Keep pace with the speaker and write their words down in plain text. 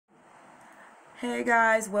Hey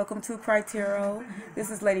guys, welcome to CRYYYTarot. This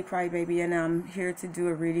is Lady Crybaby, and I'm here to do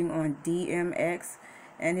a reading on DMX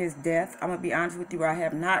and his death. I'm going to be honest with you, I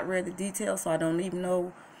have not read the details, so I don't even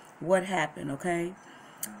know what happened, okay?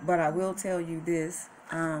 But I will tell you this,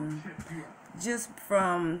 just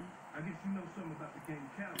from,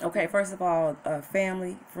 okay, first of all,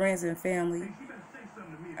 family, friends and family,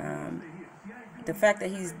 the fact that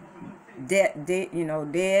he's dead,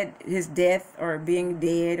 his death or being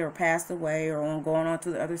dead or passed away or going on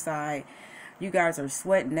to the other side, you guys are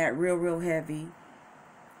sweating that real heavy.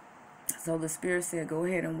 So the spirit said, go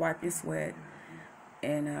ahead and wipe your sweat.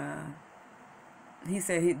 And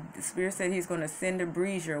the spirit said he's going to send a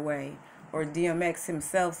breeze your way, or DMX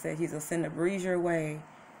himself said he's going to send a breeze your way.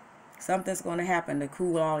 Something's going to happen to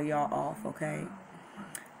cool all y'all off, okay?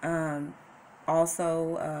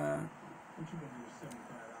 Also,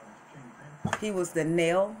 he was the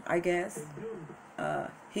nail, I guess.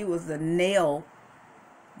 He was the nail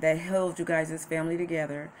that held you guys' family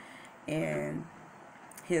together. And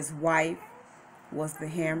his wife was the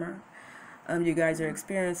hammer. You guys are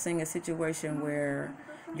experiencing a situation where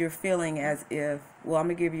you're feeling as if, well, I'm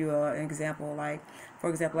going to give you an example. Like, for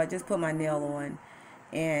example, I just put my nail on,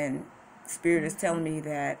 and Spirit is telling me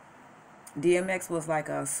that DMX was like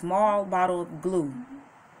a small bottle of glue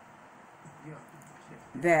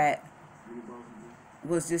that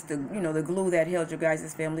was just the the glue that held your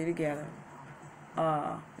guys' family together.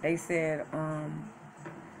 They said,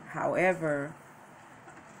 however,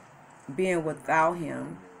 being without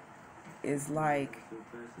him is like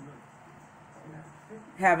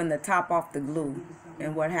having the top off the glue.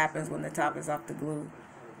 And what happens when the top is off the glue?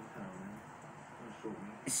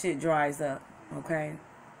 Shit dries up, okay?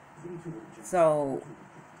 So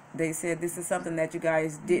they said this is something that you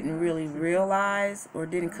guys didn't really realize or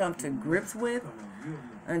didn't come to grips with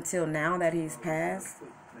until now that he's passed.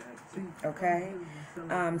 Okay,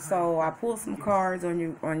 so I pulled some cards on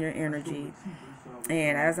your energy,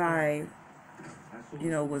 and as I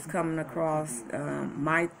was coming across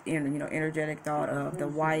my energetic thought of the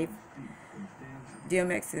wife,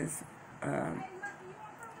 DMX's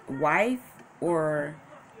wife or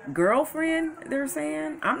girlfriend, they're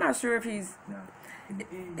saying. I'm not sure if he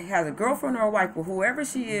has a girlfriend or a wife, but whoever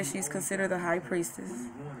she is, she's considered the high priestess.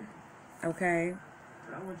 Okay,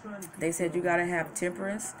 they said you gotta have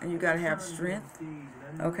temperance and you gotta have strength.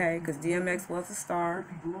 Okay, because DMX was a star.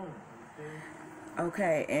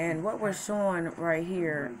 Okay, and what we're showing right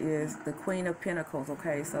here is the Queen of Pentacles.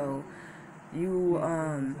 Okay, so you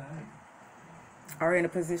are in a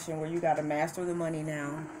position where you got to master the money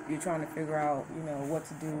now. You're trying to figure out what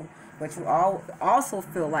to do, but you also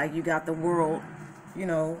feel like you got the world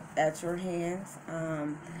at your hands.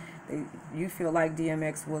 You feel like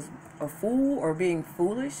DMX was a fool or being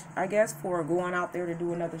foolish, I guess, for going out there to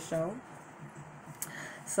do another show.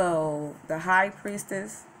 So the High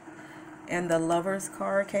Priestess and the Lover's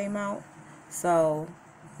card came out. So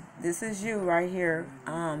this is you right here,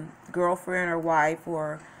 girlfriend or wife,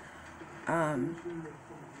 or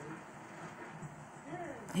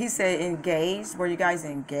he said engaged. Were you guys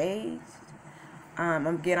engaged?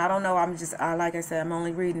 Again, I don't know. Like I said, I'm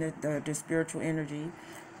only reading the spiritual energy.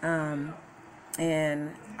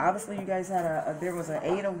 And obviously you guys had there was an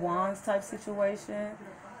 8 of Wands type situation.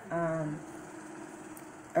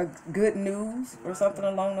 A good news or something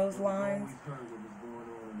along those lines.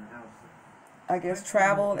 I guess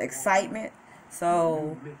travel, excitement.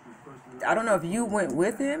 So I don't know if you went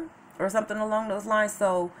with him or something along those lines.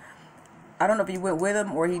 So I don't know if you went with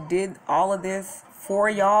him or he did all of this for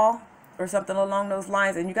y'all or something along those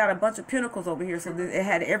lines. And you got a bunch of pentacles over here, so it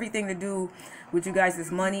had everything to do with you guys'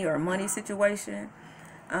 money or money situation.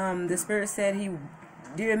 The spirit said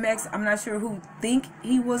DMX, I'm not sure who think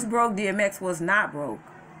he was broke. DMX was not broke.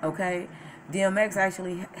 Okay, DMX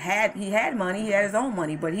actually had money. He had his own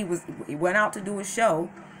money, but he went out to do a show,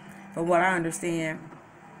 from what I understand.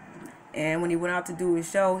 And when he went out to do his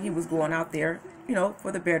show, he was going out there,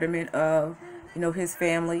 for the betterment of, his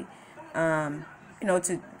family,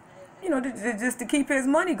 just to keep his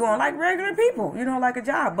money going like regular people, like a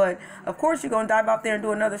job. But of course, you're gonna dive out there and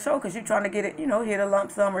do another show because you're trying to get it, hit a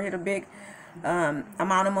lump sum or hit a big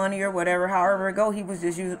amount of money or whatever. However it go, he was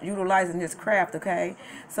just utilizing his craft. Okay,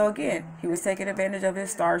 so again, he was taking advantage of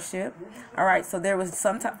his starship. All right, so there was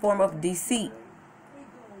some form of deceit.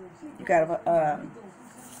 You got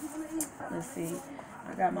let's see,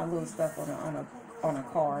 I got my little stuff on a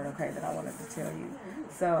card, okay, that I wanted to tell you.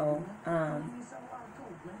 So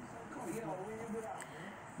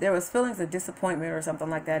there was feelings of disappointment or something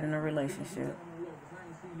like that in a relationship.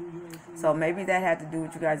 So maybe that had to do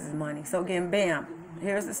with you guys' money. So again, bam,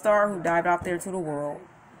 here's the star who dived out there to the world.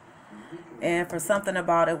 And for something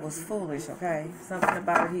about it was foolish, okay? Something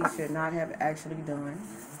about it he should not have actually done.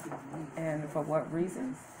 And for what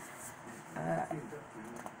reasons?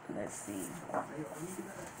 Let's see.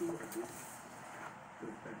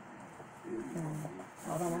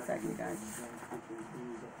 Hold on one second, guys.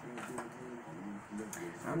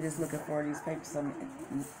 I'm just looking for these papers, some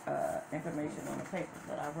information on the papers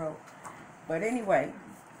that I wrote. But anyway,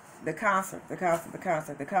 the concert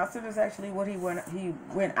is actually what he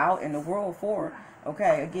went out in the world for.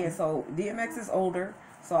 Okay, again, so DMX is older,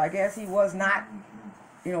 so I guess he was not,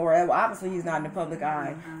 you know, or obviously he's not in the public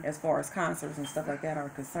eye as far as concerts and stuff like that are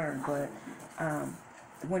concerned. But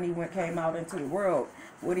when he came out into the world,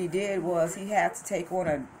 what he did was he had to take on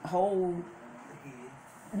a whole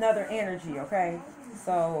another energy. Okay,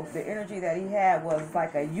 so the energy that he had was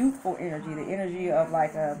like a youthful energy, the energy of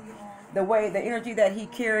like the energy that he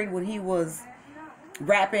carried when he was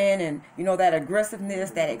rapping, and you know, that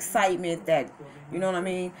aggressiveness, that excitement, that, you know what I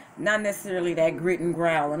mean, not necessarily that grit and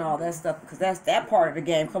growl and all that stuff, because that's that part of the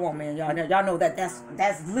game. Come on, man, y'all know that that's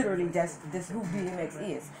literally that's who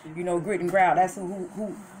DMX is. You know, grit and growl, that's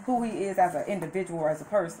who he is as an individual or as a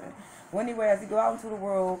person. Well, anyway, as he go out into the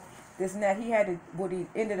world, this and that, what he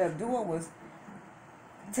ended up doing was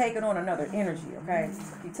taking on another energy. Okay,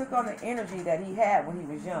 he took on the energy that he had when he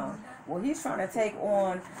was young. Well, he's trying to take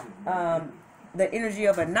on the energy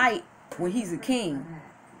of a knight when he's a king.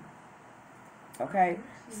 Okay,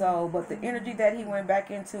 so but the energy that he went back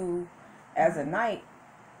into as a knight,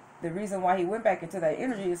 the reason why he went back into that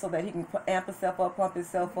energy is so that he can amp himself up, pump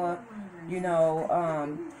himself up, you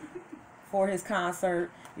know, for his concert,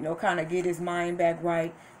 you know, kind of get his mind back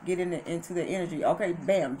right, get into the energy. Okay,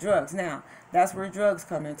 bam, drugs. Now, that's where drugs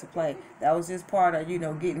come into play. That was just part of, you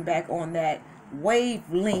know, getting back on that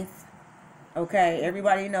wavelength. Okay,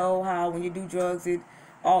 everybody know how when you do drugs, it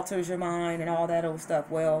alters your mind and all that old stuff.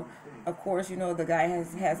 Well, of course, you know, the guy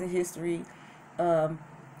has a history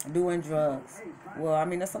doing drugs. Well, I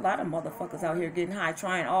mean, there's a lot of motherfuckers out here getting high,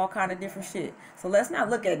 trying all kind of different shit. So let's not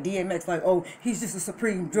look at DMX like, oh, he's just a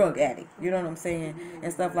supreme drug addict. You know what I'm saying?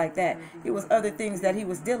 And stuff like that. It was other things that he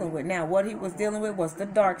was dealing with. Now, what he was dealing with was the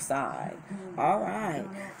dark side. All right.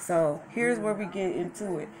 So here's where we get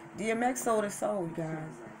into it. DMX sold his soul, you guys.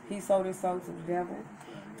 He sold his soul to the devil.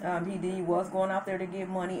 He was going out there to get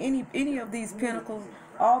money. Any of these pinnacles,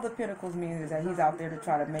 all the pinnacles mean is that he's out there to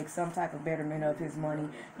try to make some type of betterment of his money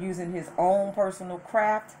using his own personal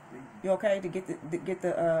craft. You okay? To get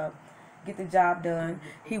the job done.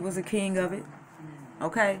 He was a king of it.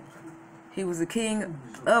 Okay? He was a king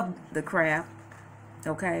of the craft.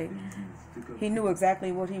 Okay? He knew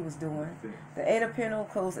exactly what he was doing. The Eight of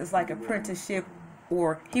Pentacles is like apprenticeship,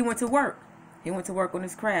 or he went to work. He went to work on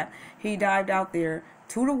his craft. He dived out there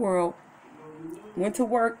to the world, went to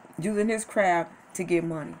work using his craft to get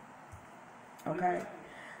money. Okay?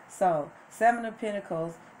 So, Seven of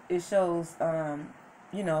Pentacles, it shows,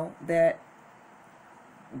 you know, that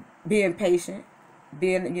being patient,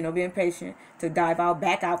 being patient to dive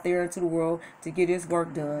back out there into the world to get his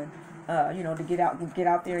work done, you know, to get out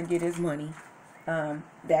there and get his money,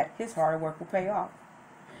 that his hard work will pay off.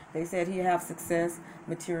 They said he'll have success,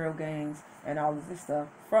 material gains, and all of this stuff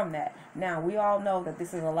from that. Now, we all know that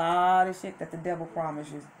this is a lot of shit that the devil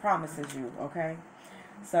promises you, okay?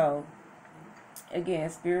 So, again,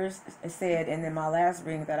 Spirit said, and then my last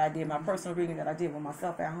reading that I did, my personal reading that I did with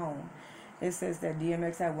myself at home, it says that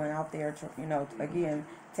DMX had went out there, to, you know, again,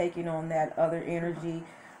 taking on that other energy,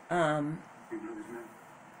 and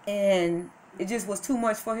it just was too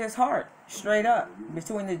much for his heart, straight up,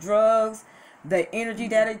 between the drugs, the energy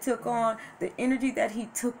that he took on, the energy that he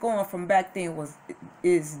took on from back then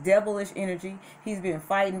is devilish energy. He's been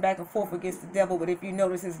fighting back and forth against the devil, but if you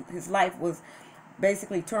notice, his life was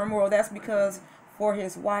basically turmoil. That's because for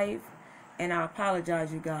his wife, and I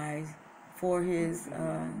apologize, you guys, for his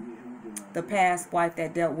the past wife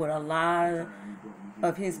that dealt with a lot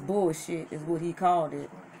of his bullshit, is what he called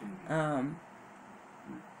it.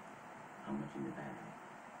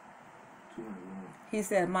 He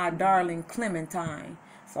said, my darling Clementine.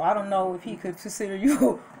 So I don't know if he could consider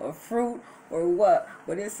you a fruit or what,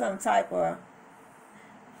 but it's some type of,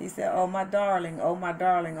 he said, oh my darling, oh my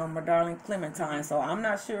darling, oh my darling Clementine. So I'm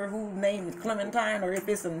not sure who named Clementine, or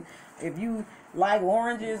if you like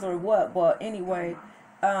oranges or what, but anyway,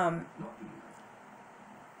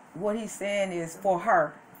 what he's saying is for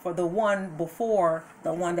her, for the one before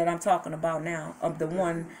the one that I'm talking about now, of the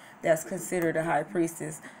one that's considered a high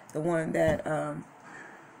priestess, the one that,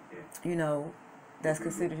 you know, that's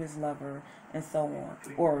considered his lover, and so on,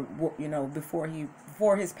 or, you know, before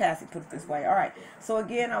his passing, put it this way. All right, so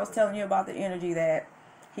again, I was telling you about the energy that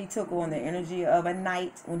he took on the energy of a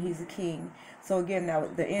knight when he's a king. So again, now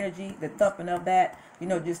the energy, the thumping of that, you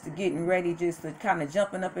know, just to getting ready, just to kind of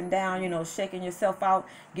jumping up and down, you know, shaking yourself out,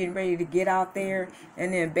 getting ready to get out there,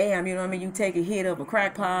 and then bam, you know what I mean, you take a hit of a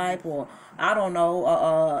crack pipe, or I don't know,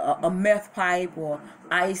 a meth pipe, or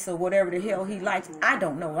ice, or whatever the hell he likes. I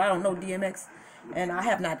don't know DMX, and I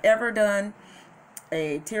have not ever done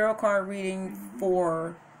a tarot card reading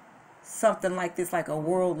for something like this, like a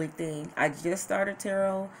worldly thing. I just started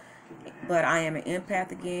tarot, but I am an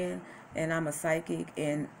empath again, and I'm a psychic,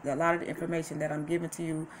 and a lot of the information that I'm giving to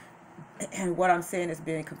you and what I'm saying is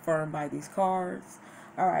being confirmed by these cards.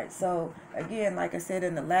 All right, so again, like I said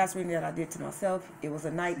in the last reading that I did to myself, it was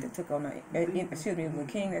a knight that took on it was a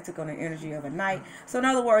king that took on the energy of a knight. So in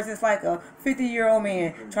other words, it's like a 50-year-old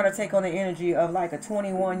man trying to take on the energy of like a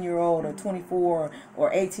 21-year-old or 24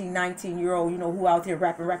 or 18, 19-year-old, you know, who out there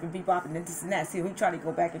rapping, bebopping, and this and that. See, he tried to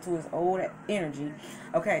go back into his old energy.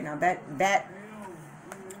 Okay, now that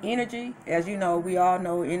energy, as you know, we all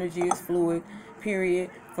know energy is fluid, period,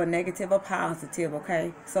 for negative or positive,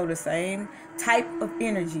 okay? So the same type of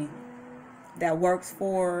energy that works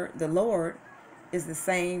for the Lord is the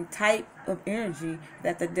same type of energy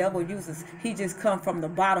that the devil uses. He just come from the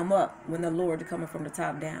bottom up when the Lord is coming from the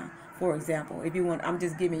top down. For example, if you want, I'm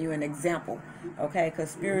just giving you an example, okay?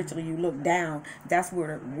 Because spiritually you look down. That's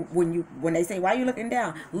where, when they say, why are you looking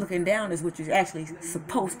down? Looking down is what you're actually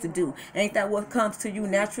supposed to do. Ain't that what comes to you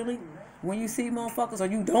naturally? When you see motherfuckers, or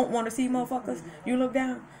you don't want to see motherfuckers, you look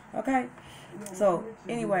down, okay? So,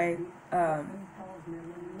 anyway,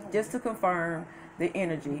 just to confirm the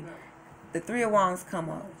energy, the Three of Wands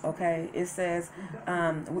come up, okay? It says,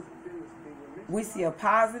 we see a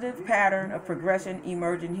positive pattern of progression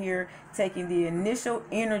emerging here, taking the initial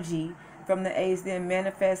energy from the Ace, then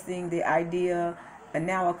manifesting the idea, and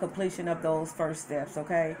now a completion of those first steps,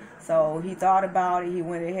 okay? So he thought about it, he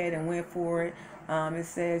went ahead and went for it. It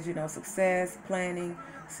says, you know, success, planning,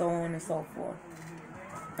 so on and so forth.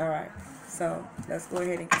 All right, so let's go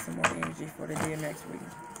ahead and get some more energy for the DMX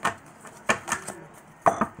reading.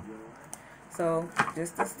 So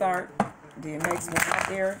just to start, DMX went out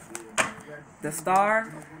there. The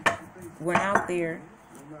star went out there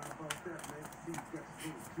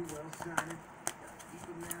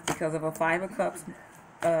because of a Five of Cups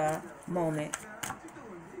moment,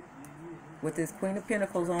 with his Queen of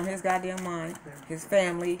Pentacles on his goddamn mind, his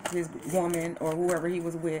family, his woman, or whoever he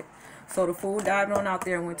was with. So the fool dived on out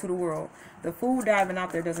there and went to the world. The fool diving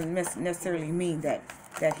out there doesn't necessarily mean that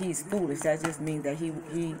he's foolish. That just means that he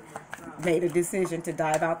made a decision to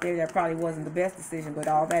dive out there. That probably wasn't the best decision, but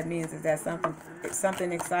all that means is that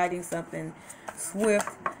something exciting, something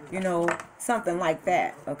swift, you know, something like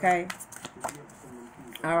that, okay?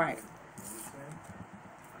 All right.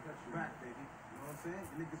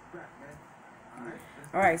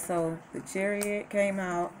 All right, so the Chariot came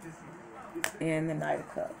out and the Knight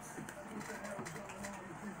of Cups.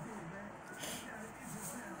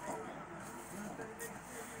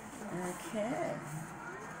 Okay.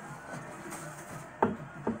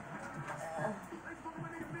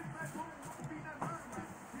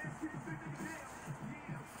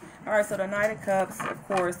 All right, so the Knight of Cups, of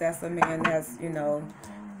course, that's a man that's, you know,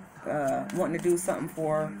 wanting to do something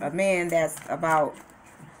for a man that's about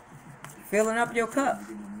filling up your cup,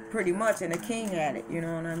 pretty much, and a king at it, you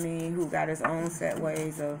know what I mean, who got his own set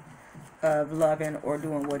ways of loving or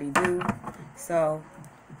doing what he do. So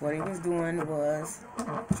what he was doing was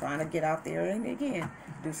trying to get out there and, again,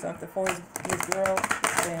 do something for his girl,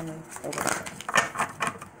 his family, or whatever.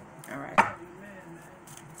 All right.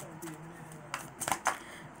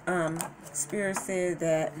 Spirit said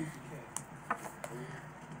that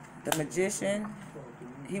the magician,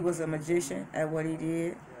 he was a magician at what he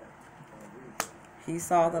did. He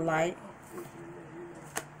saw the light,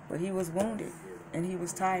 but he was wounded and he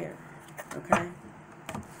was tired, okay?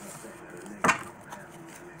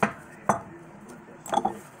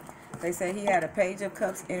 They say he had a Page of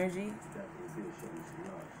Cups energy.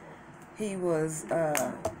 He was,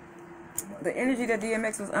 the energy that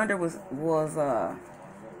DMX was under was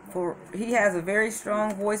he has a very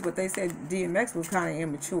strong voice, but they said DMX was kind of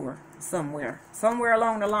immature somewhere. Somewhere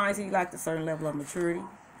along the lines, he lacked a certain level of maturity.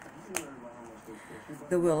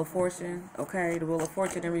 The Wheel of Fortune, okay, the Wheel of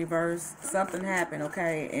Fortune in reverse. Something happened,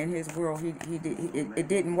 okay, in his world. It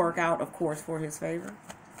didn't work out, of course, for his favor.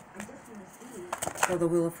 So the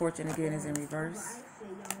Wheel of Fortune again is in reverse.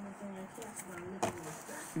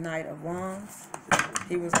 Knight of Wands.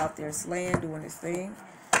 He was out there slaying, doing his thing,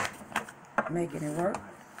 making it work.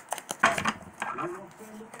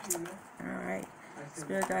 Alright.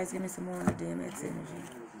 Spirit guys, give me some more on the DMX energy.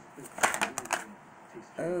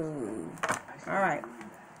 Oh. Alright.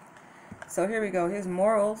 So here we go. His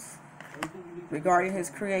morals regarding his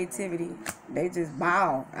creativity, they just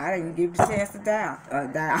bow. I didn't give the chance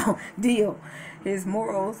to deal. His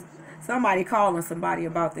morals. Somebody calling somebody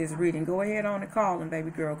about this reading. Go ahead on and call him, baby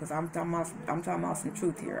girl, because I'm talking about some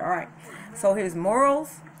truth here. All right. So his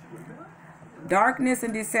morals, darkness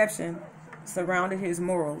and deception surrounded his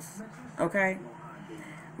morals. Okay.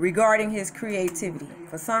 Regarding his creativity,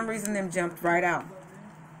 for some reason, them jumped right out.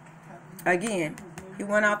 Again, he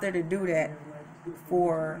went out there to do that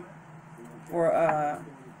for a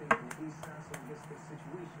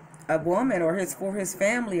woman or for his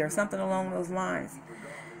family or something along those lines.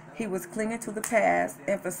 He was clinging to the past,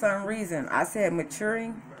 and for some reason, I said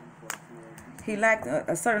maturing. He lacked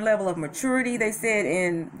a certain level of maturity, they said,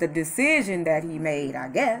 in the decision that he made, I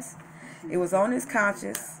guess. It was on his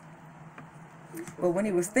conscience. But when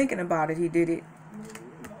he was thinking about it, he did it.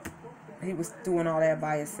 He was doing all that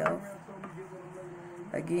by himself.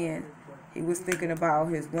 Again, he was thinking about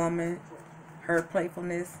his woman, her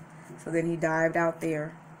playfulness. So then he dived out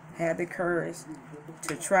there, had the courage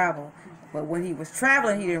to travel. But when he was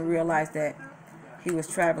traveling, he didn't realize that he was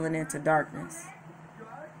traveling into darkness.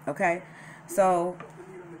 Okay? So,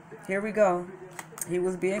 here we go. He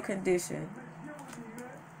was being conditioned.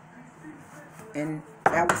 And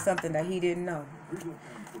that was something that he didn't know.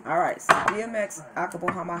 Alright, so DMX,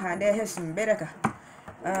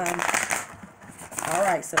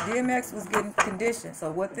 alright, so DMX was getting conditioned.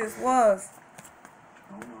 So what this was,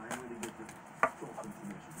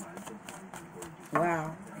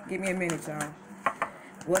 wow, give me a minute, y'all.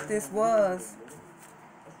 What this was,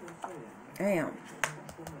 damn,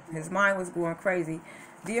 his mind was going crazy.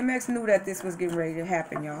 DMX knew that this was getting ready to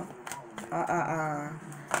happen, y'all.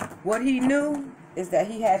 What he knew is that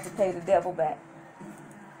he had to pay the devil back.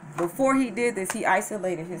 Before he did this, he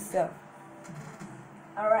isolated himself.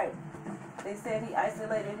 Alright. They said he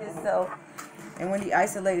isolated himself. And when he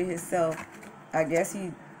isolated himself, I guess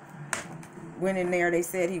he went in there. They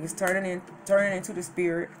said he was turning into the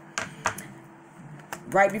spirit.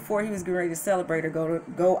 Right before he was getting ready to celebrate or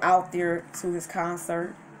go out there to his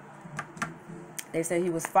concert. They said he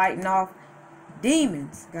was fighting off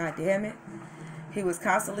demons. God damn it. He was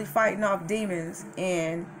constantly fighting off demons,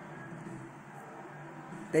 and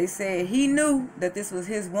they said he knew that this was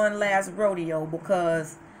his one last rodeo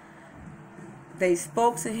because they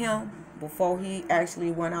spoke to him before he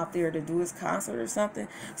actually went out there to do his concert or something.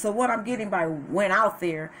 So what I'm getting by went out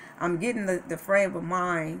there, I'm getting the frame of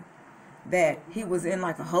mind that he was in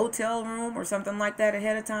like a hotel room or something like that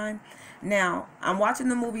ahead of time. Now, I'm watching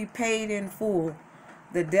the movie Paid in Full.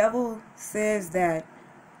 The devil says that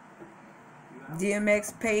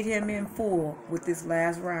DMX paid him in full with this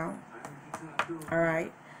last round.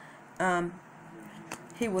 Alright.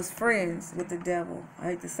 He was friends with the devil. I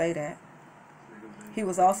hate to say that. He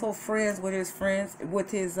was also friends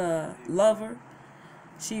with his lover.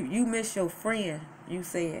 You miss your friend, you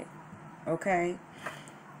said. Okay?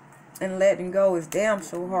 And letting go is damn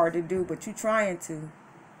so hard to do, but you trying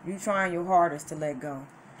your hardest to let go.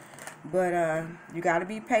 But you gotta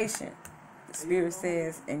be patient, the Spirit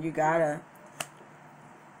says, and you gotta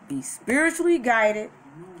be spiritually guided.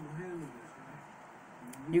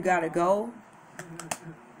 You gotta go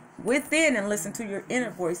within and listen to your inner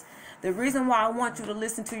voice. The reason why I want you to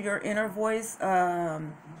listen to your inner voice,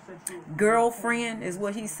 girlfriend, is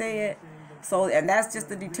what he said. So, and that's just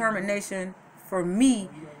the determination for me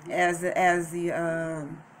as the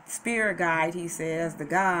spirit guide. He says the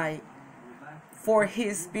guide for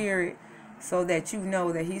his spirit, so that you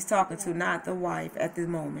know that he's talking to not the wife at this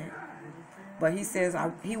moment. But he says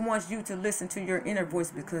he wants you to listen to your inner voice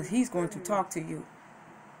because he's going to talk to you.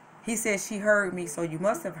 He says she heard me, so you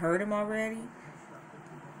must have heard him already.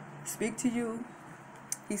 Speak to you.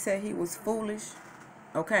 He said he was foolish.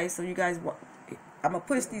 Okay, so you guys, I'm going to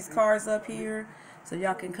push these cards up here so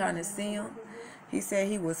y'all can kind of see them. He said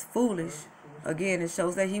he was foolish. Again, it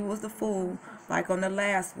shows that he was the fool, like on the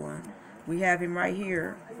last one. We have him right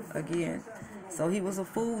here again. So he was a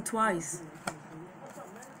fool twice.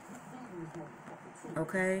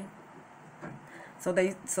 Okay?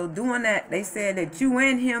 So doing that, they said that you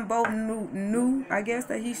and him both knew, I guess,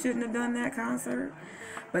 that he shouldn't have done that concert.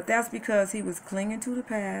 But that's because he was clinging to the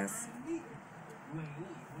past.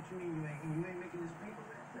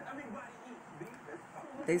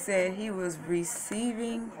 They said he was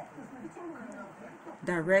receiving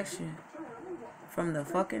direction from the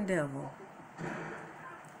fucking devil.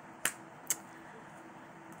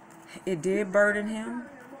 It did burden him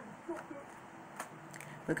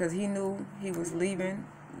because he knew he was leaving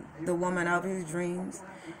the woman of his dreams,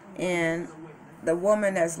 and the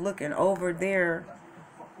woman that's looking over there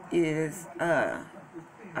is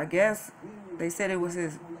I guess they said it was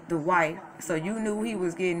the wife. So you knew he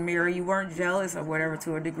was getting married. You weren't jealous or whatever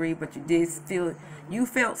to a degree, but you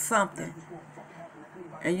felt something.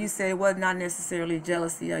 And you said it was not necessarily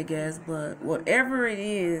jealousy, I guess, but whatever it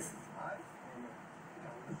is,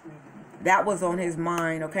 that was on his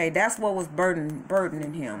mind, okay? That's what was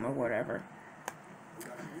burdening him or whatever.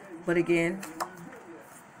 But again,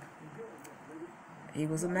 he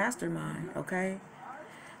was a mastermind, okay?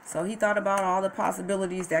 So he thought about all the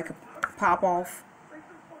possibilities that could pop off,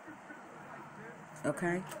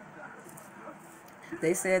 okay?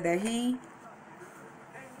 They said that he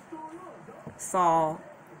saw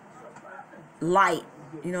light,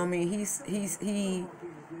 you know what I mean?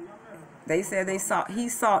 They said he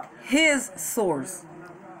saw his source.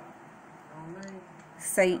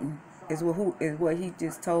 Satan is what he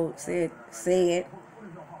just said.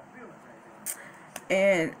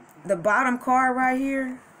 And the bottom card right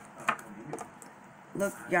here,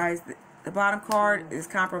 look guys, the bottom card is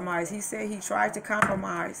compromise. He said he tried to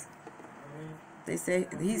compromise. He said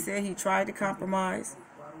he tried to compromise,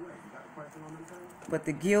 but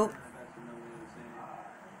the guilt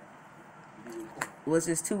was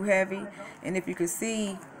just too heavy. And if you could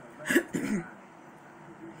see,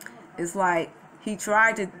 it's like he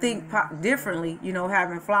tried to think differently, you know,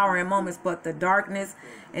 having flowering moments, but the darkness.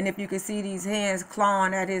 And if you could see these hands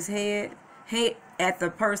clawing at his head at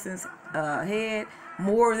the person's head,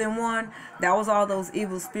 more than one, that was all those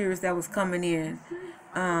evil spirits that was coming in,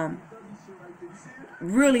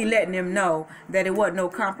 really letting him know that it wasn't no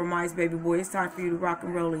compromise, baby boy. It's time for you to rock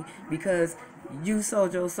and roll, because you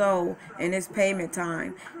sold your soul and it's payment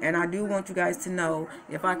time. And I do want you guys to know,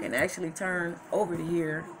 if I can actually turn over to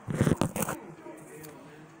here,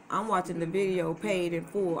 I'm watching the video Paid in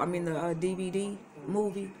Full. I mean the DVD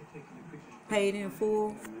movie Paid in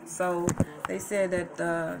Full. So they said that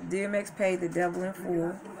DMX paid the devil in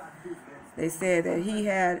full. They said that he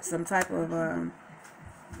had some type of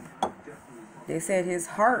they said his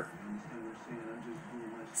heart,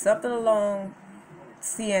 something along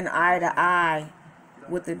seeing eye to eye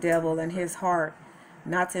with the devil and his heart.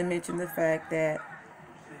 Not to mention the fact that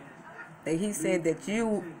he said that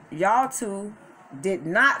y'all two did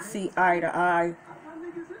not see eye to eye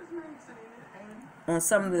on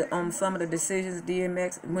some of the decisions.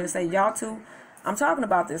 DMX, when I say y'all two, I'm talking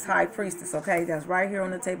about this high priestess, okay? That's right here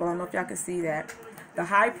on the table. I don't know if y'all can see that. The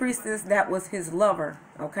high priestess, that was his lover,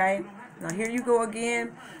 okay? Now here you go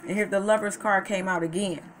again, and here the lover's card came out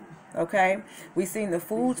again, okay? We seen the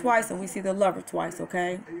fool twice and we see the lover twice,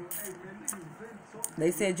 okay?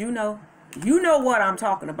 They said you know what I'm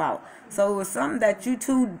talking about. So it was something that you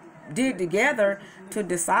two did together to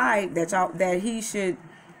decide that he should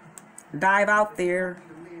dive out there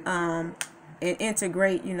and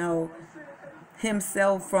integrate, you know,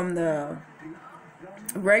 himself from the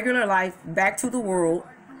regular life back to the world,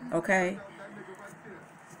 okay?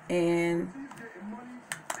 And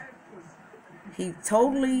he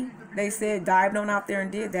totally, they said, dived on out there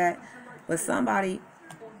and did that. But somebody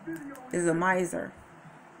is a miser,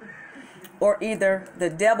 or either the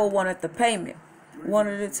devil wanted the payment. One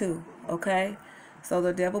of the two, okay? So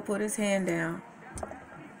the devil put his hand down.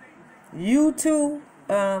 You too,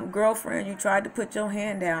 girlfriend, you tried to put your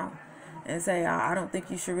hand down and say, I don't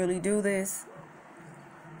think you should really do this.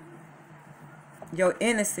 Your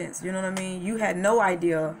innocence, you know what I mean? You had no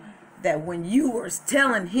idea that when you were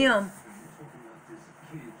telling him,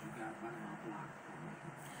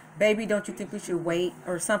 baby, don't you think we should wait,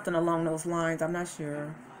 or something along those lines? I'm not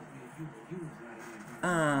sure.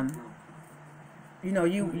 You know,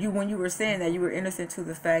 you when you were saying that, you were innocent to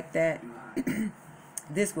the fact that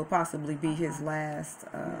this will possibly be his last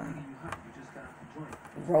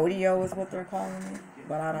rodeo, is what they're calling it.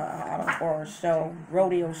 But I don't, or show,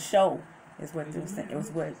 rodeo show is what they're saying. It was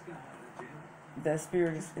what the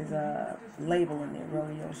spirit is labeling it,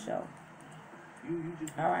 rodeo show.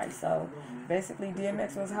 Alright, so basically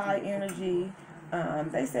DMX was high energy.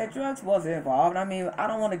 They said drugs wasn't involved. I mean, I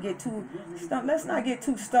don't want to get too stuck. Let's not get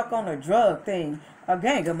too stuck on the drug thing. A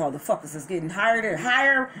gang of motherfuckers is getting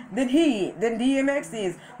higher than DMX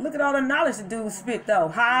is. Look at all the knowledge the dude spit though,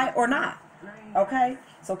 high or not. Okay,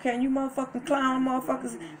 so can you motherfucking clown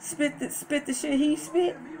motherfuckers spit the shit he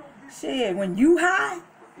spit? Shit, when you high,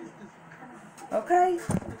 okay,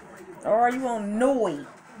 or are you on noise,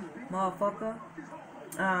 motherfucker?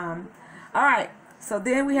 All right. So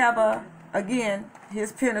then we have again,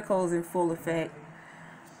 his pentacles in full effect.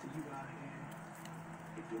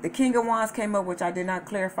 The King of Wands came up, which I did not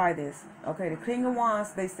clarify this. Okay, the King of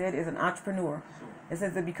Wands, they said, is an entrepreneur. It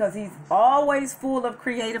says that because he's always full of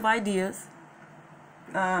creative ideas,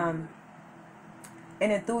 and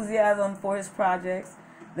enthusiasm for his projects.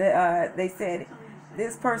 They said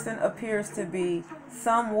this person appears to be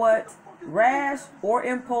somewhat rash or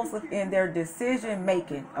impulsive in their decision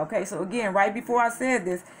making. Okay, so again, right before I said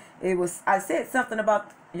this, I said something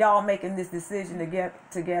about y'all making this decision to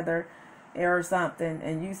get together or something,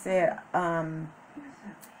 and you said,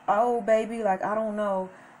 oh baby, like I don't know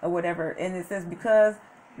or whatever, and it says because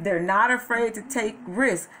they're not afraid to take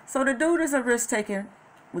risks. So the dude is a risk taking,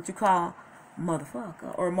 what you call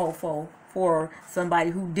motherfucker or mofo, for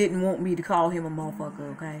somebody who didn't want me to call him a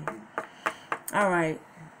motherfucker. Okay, all right.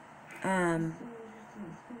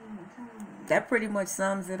 That pretty much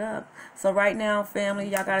sums it up. So right now, family,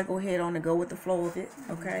 y'all gotta go ahead on and go with the flow of it.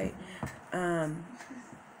 Okay.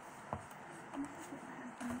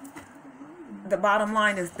 The bottom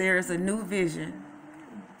line is there is a new vision,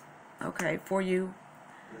 okay, for you.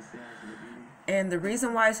 And the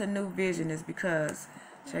reason why it's a new vision is because,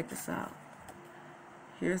 check this out.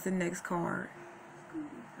 Here's the next card.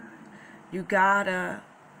 You got a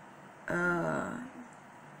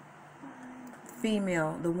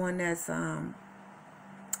female, the one that's the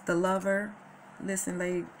lover.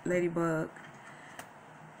 Listen, ladybug.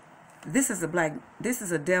 This is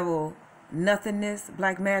a devil nothingness,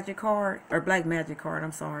 black magic card,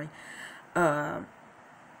 I'm sorry.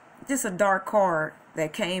 Just a dark card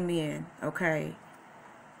that came in, okay,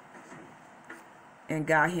 and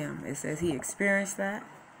got him. It says he experienced that.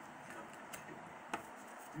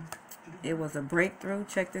 It was a breakthrough.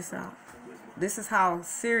 Check this out. This is how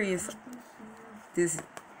serious this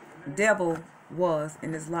devil was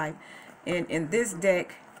in his life. And in this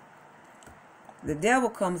deck, the devil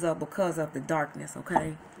comes up because of the darkness,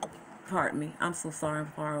 okay? Pardon me. I'm so sorry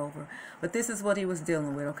I'm far over. But this is what he was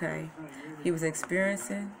dealing with, okay? He was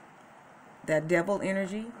experiencing that devil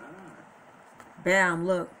energy. Bam,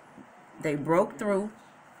 look. They broke through.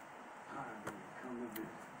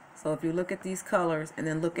 So if you look at these colors and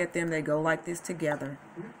then look at them, they go like this together.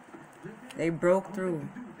 They broke through.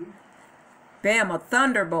 Bam, a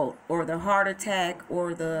thunderbolt or the heart attack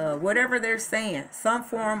or the whatever they're saying. Some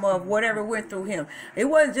form of whatever went through him. It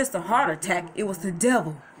wasn't just a heart attack. It was the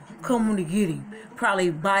devil coming to get him.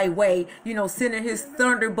 Probably by way, sending his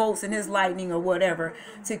thunderbolts and his lightning or whatever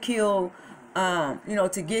to kill,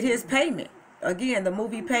 to get his payment. Again, the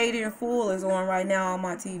movie Paid in Full is on right now on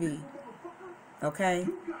my TV. Okay?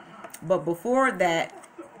 But before that,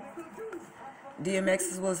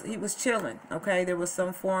 DMX was chilling. Okay? There was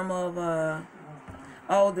some form of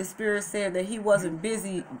the spirit said that he wasn't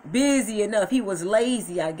busy enough. He was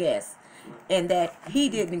lazy, I guess. And that he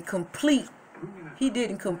didn't complete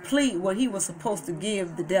what he was supposed to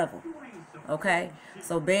give the devil. Okay?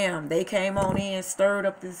 So bam, they came on in, stirred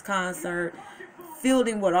up this concert, filled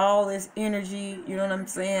him with all this energy, you know what I'm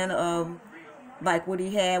saying, of like what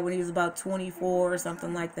he had when he was about 24 or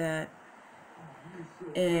something like that.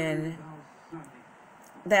 And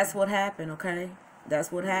that's what happened, okay?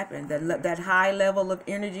 That's what happened. That high level of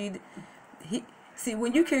energy. See,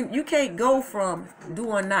 when you can't go from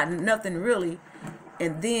doing nothing really,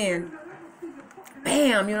 and then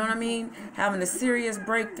bam, you know what I mean? Having a serious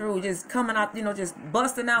breakthrough, just coming out, just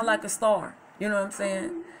busting out like a star. You know what I'm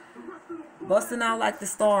saying? Busting out like the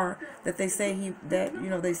star that they say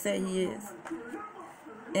they say he is.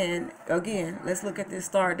 And again, let's look at this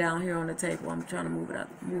star down here on the table. I'm trying to move it up,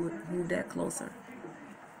 move that closer.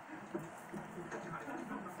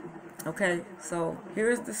 Okay, so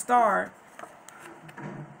here's the star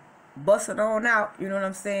busting on out, you know what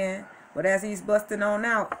I'm saying? But as he's busting on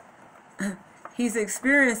out, he's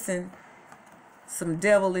experiencing some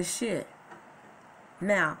devilish shit.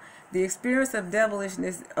 Now, the experience of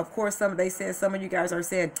devilishness, of course, some of you guys are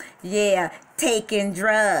saying, yeah, taking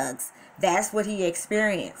drugs. That's what he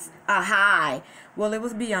experienced. A high. Well, it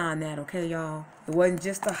was beyond that, okay, y'all? It wasn't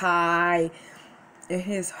just a high in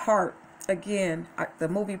his heart. Again, the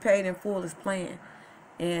movie Paid in Full is playing.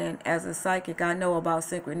 And as a psychic, I know about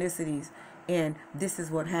synchronicities. And this is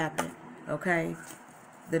what happened, okay?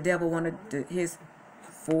 The devil wanted his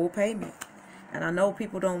full payment. And I know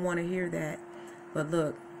people don't want to hear that. But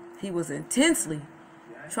look, he was intensely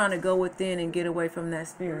trying to go within and get away from that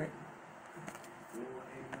spirit.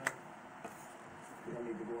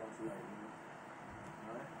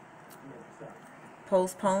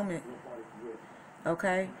 Postponement.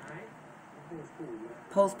 Okay?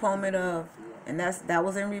 Postponement of, and that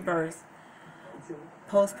was in reverse.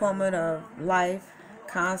 Postponement of life,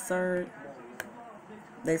 concert.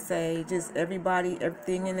 They say just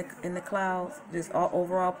everything in the clouds. Just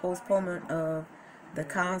overall postponement of the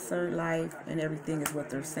concert life and everything is what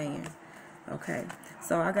they're saying. Okay,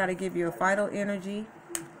 so I got to give you a vital energy.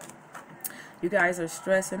 You guys are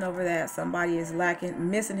stressing over that. Somebody is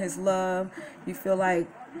missing his love. You feel like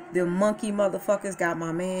the monkey motherfuckers got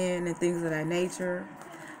my man and things of that nature.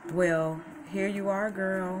 Well, here you are,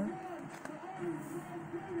 girl.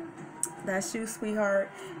 That's you,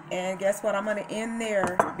 sweetheart. And guess what? I'm going to end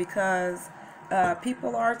there because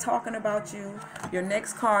people are talking about you. Your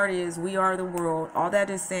next card is We Are the World. All that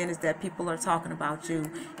is saying is that people are talking about you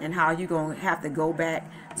and how you're going to have to go back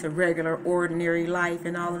to regular, ordinary life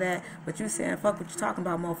and all of that. But you saying, fuck what you talking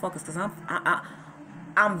about, motherfuckers, because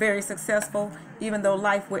I'm very successful. Even though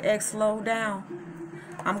life with X slowed down,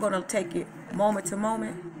 I'm going to take it moment to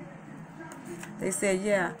moment. They said,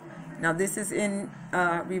 yeah. Now this is in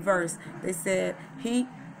reverse. They said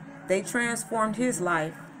they transformed his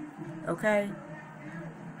life. Okay?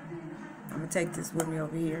 I'm going to take this with me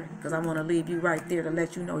over here because I want to leave you right there to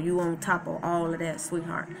let you know you on top of all of that,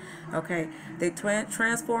 sweetheart. Okay? They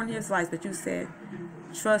transformed his life, but you said,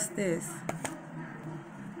 trust this.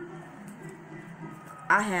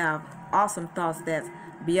 I have awesome thoughts that's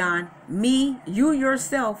beyond me, you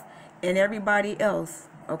yourself, and everybody else,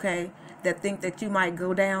 okay, that think that you might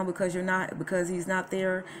go down because you're not, because he's not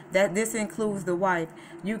there. That this includes the wife.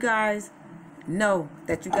 You guys know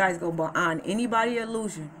that you guys go beyond anybody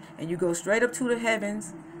illusion and you go straight up to the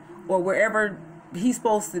heavens or wherever he's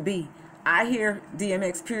supposed to be. I hear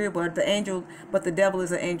DMX period, but the devil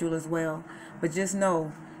is an angel as well. But just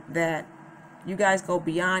know that you guys go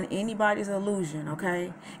beyond anybody's illusion,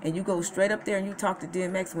 okay? And you go straight up there and you talk to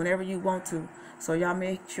DMX whenever you want to. So y'all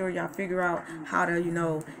make sure y'all figure out how to, you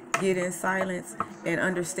know, get in silence and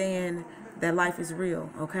understand that life is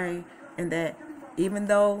real, okay? And that even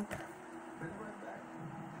though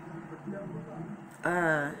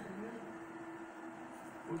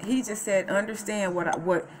he just said, understand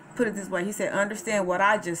put it this way, he said, understand what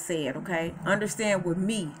I just said, okay? Understand what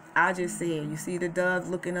I just said. You see the doves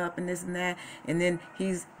looking up and this and that, and then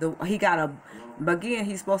again,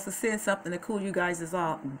 he's supposed to send something to cool you guys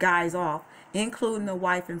off, including the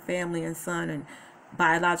wife and family and son and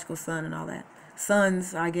biological son and all that.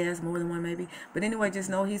 Sons, I guess, more than one maybe. But anyway, just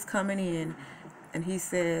know he's coming in, and he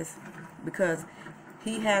says, because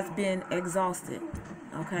he has been exhausted,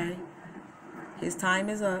 okay? His time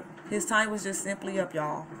is up. His time was just simply up,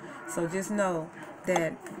 y'all. So just know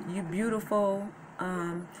that you beautiful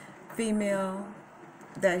female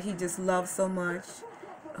that he just loves so much,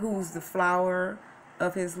 who's the flower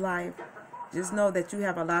of his life. Just know that you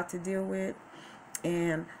have a lot to deal with.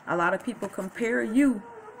 And a lot of people compare you,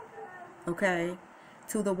 okay,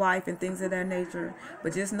 to the wife and things of that nature.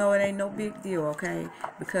 But just know it ain't no big deal, okay?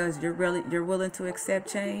 Because you're willing to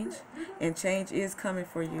accept change, and change is coming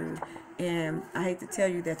for you. And I hate to tell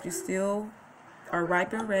you that you still are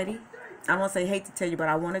ripe and ready. I don't want to say hate to tell you, but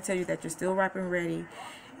I want to tell you that you're still ripe and ready.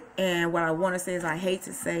 And what I want to say is I hate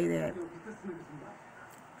to say that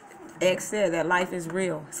X said that life is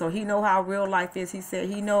real. So he know how real life is. He said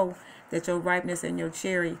he know that your ripeness and your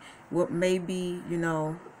cherry, what may be, you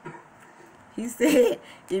know, he said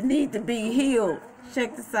it need to be healed.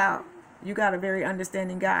 Check this out. You got a very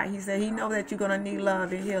understanding guy. He said he know that you're going to need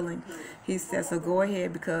love and healing. He said, so go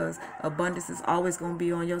ahead, because abundance is always going to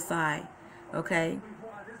be on your side. Okay?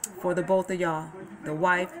 For the both of y'all. The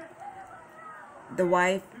wife,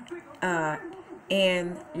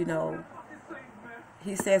 and, you know,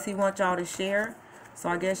 he says he wants y'all to share. So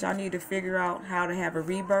I guess y'all need to figure out how to have a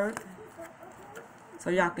rebirth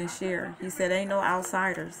so y'all can share. He said ain't no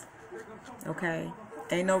outsiders. Okay?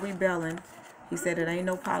 Ain't no rebelling. He said it ain't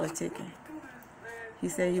no politicking. He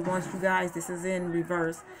said he wants you guys, this is in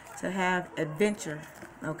reverse, to have adventure,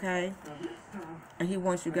 okay? And he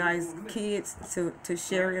wants you guys, kids, to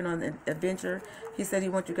share in on the adventure. He said he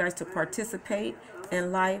wants you guys to participate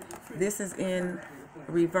in life. This is in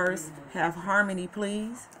reverse. Have harmony,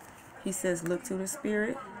 please. He says look to the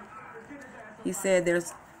spirit. He said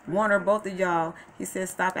there's one or both of y'all. He said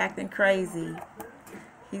stop acting crazy.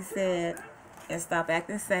 He said, and stop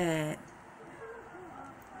acting sad.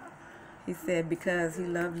 He said because he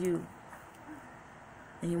loved you.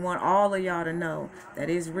 And he want all of y'all to know that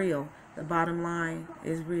it's real. The bottom line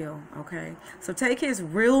is real, okay? So take his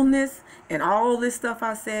realness and all this stuff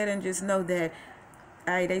I said and just know that,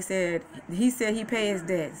 he said he paid his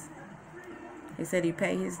debts. He said he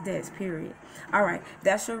paid his debts, period. All right,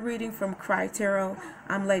 that's your reading from CRYYYTarot.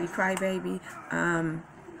 I'm Lady Crybaby.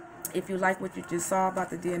 If you like what you just saw about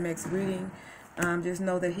the DMX reading, just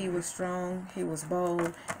know that he was strong, he was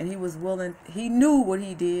bold, and he was willing. He knew what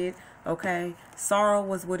he did, okay? Sorrow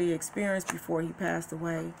was what he experienced before he passed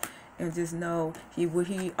away. And just know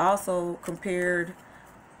he also compared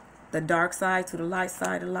the dark side to the light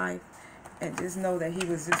side of life. And just know that he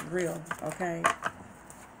was just real, okay?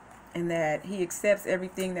 And that he accepts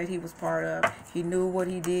everything that he was part of. He knew what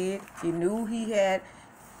he did. He knew he had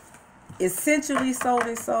essentially sold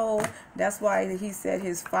his soul. That's why he said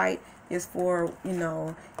his fight is for, you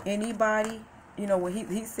know, anybody. You know, when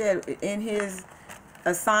he said in his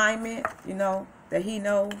assignment, you know, that he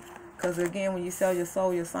know. Because again, when you sell your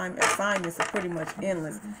soul, your assignments are pretty much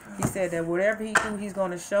endless. He said that whatever he do, he's going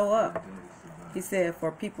to show up. He said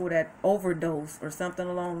for people that overdose or something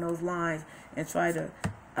along those lines and try to,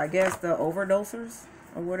 I guess, the overdosers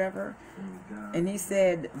or whatever. And he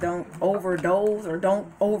said don't overdose or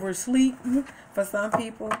don't oversleep for some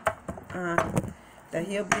people. That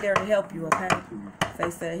he'll be there to help you, okay?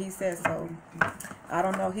 He said so. I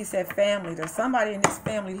don't know. He said family. There's somebody in his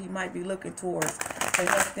family he might be looking towards to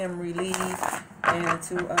help them relieve and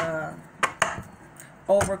to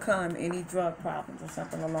overcome any drug problems or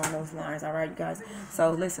something along those lines. All right, you guys.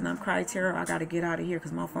 So listen, I'm CRYYYTarot. I got to get out of here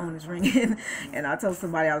because my phone is ringing, and I told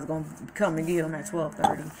somebody I was going to come and get them at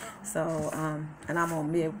 12:30. So and I'm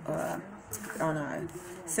on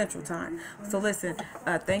Central Time. So listen,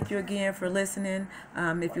 thank you again for listening.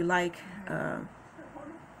 If you like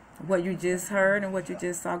what you just heard and what you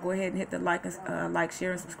just saw, go ahead and hit the like,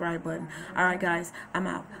 share, and subscribe button. All right, guys, I'm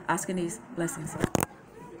out. Oscar Niece, blessings.